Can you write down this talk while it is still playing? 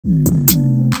안녕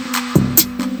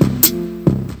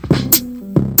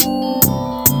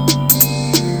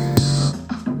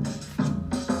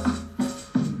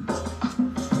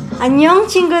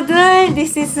친구들,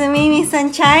 this is Mimi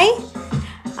Sanchai.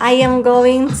 I am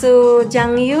going to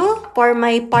Jiangyu for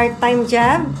my part-time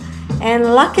job,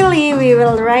 and luckily we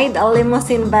will ride a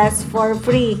limousine bus for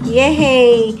free.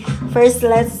 Yay! First,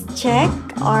 let's check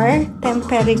our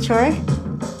temperature.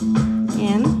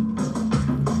 And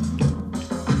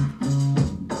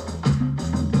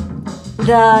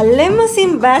the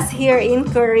limousine bus here in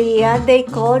Korea, they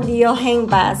called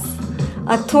여행버스,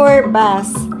 a tour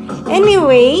bus.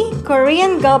 Anyway,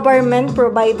 Korean government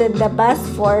provided the bus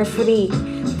for free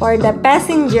for the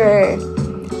passenger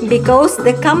because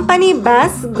the company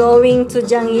bus going to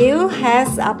Jiangyu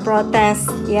has a protest.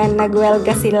 Yan,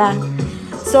 nagwelga sila.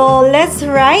 So, let's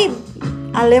ride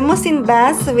a limousine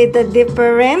bus with the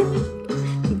different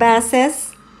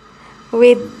buses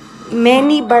with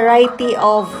many variety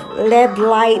of LED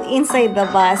light inside the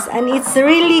bus, and it's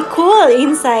really cool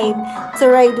inside to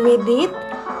ride with it.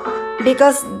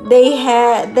 Because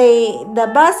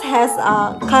the bus has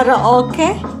a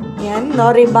karaoke, yan,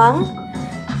 noribang,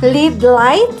 LED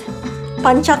light,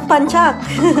 panchak-panchak,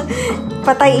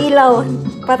 patay ilaw,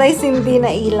 patay sindi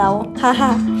na ilaw,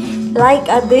 haha, like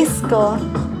a disco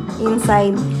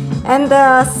inside. And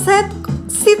the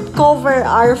seat cover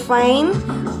are fine,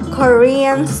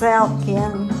 Korean silk,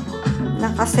 yan,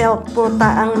 naka-silk po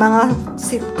ang mga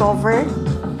seat cover.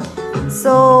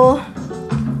 So,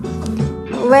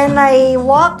 when I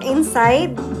walk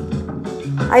inside,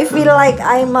 I feel like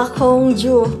I'm a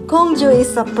Kongju. Kongju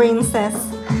is a princess.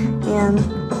 Yan.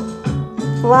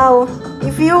 Wow.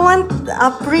 If you want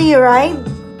a free ride,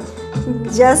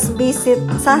 just visit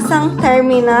Sasang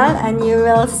Terminal and you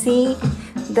will see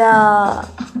the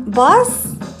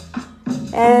bus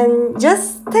and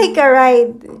just take a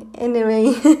ride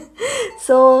anyway.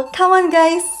 So, come on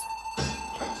guys.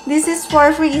 This is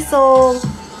for free. So,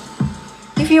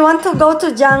 if you want to go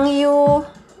to Jiangyu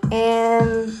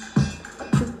and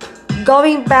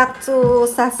going back to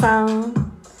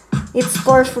Sasang, it's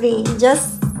for free.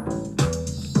 Just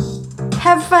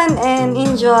have fun and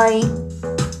enjoy.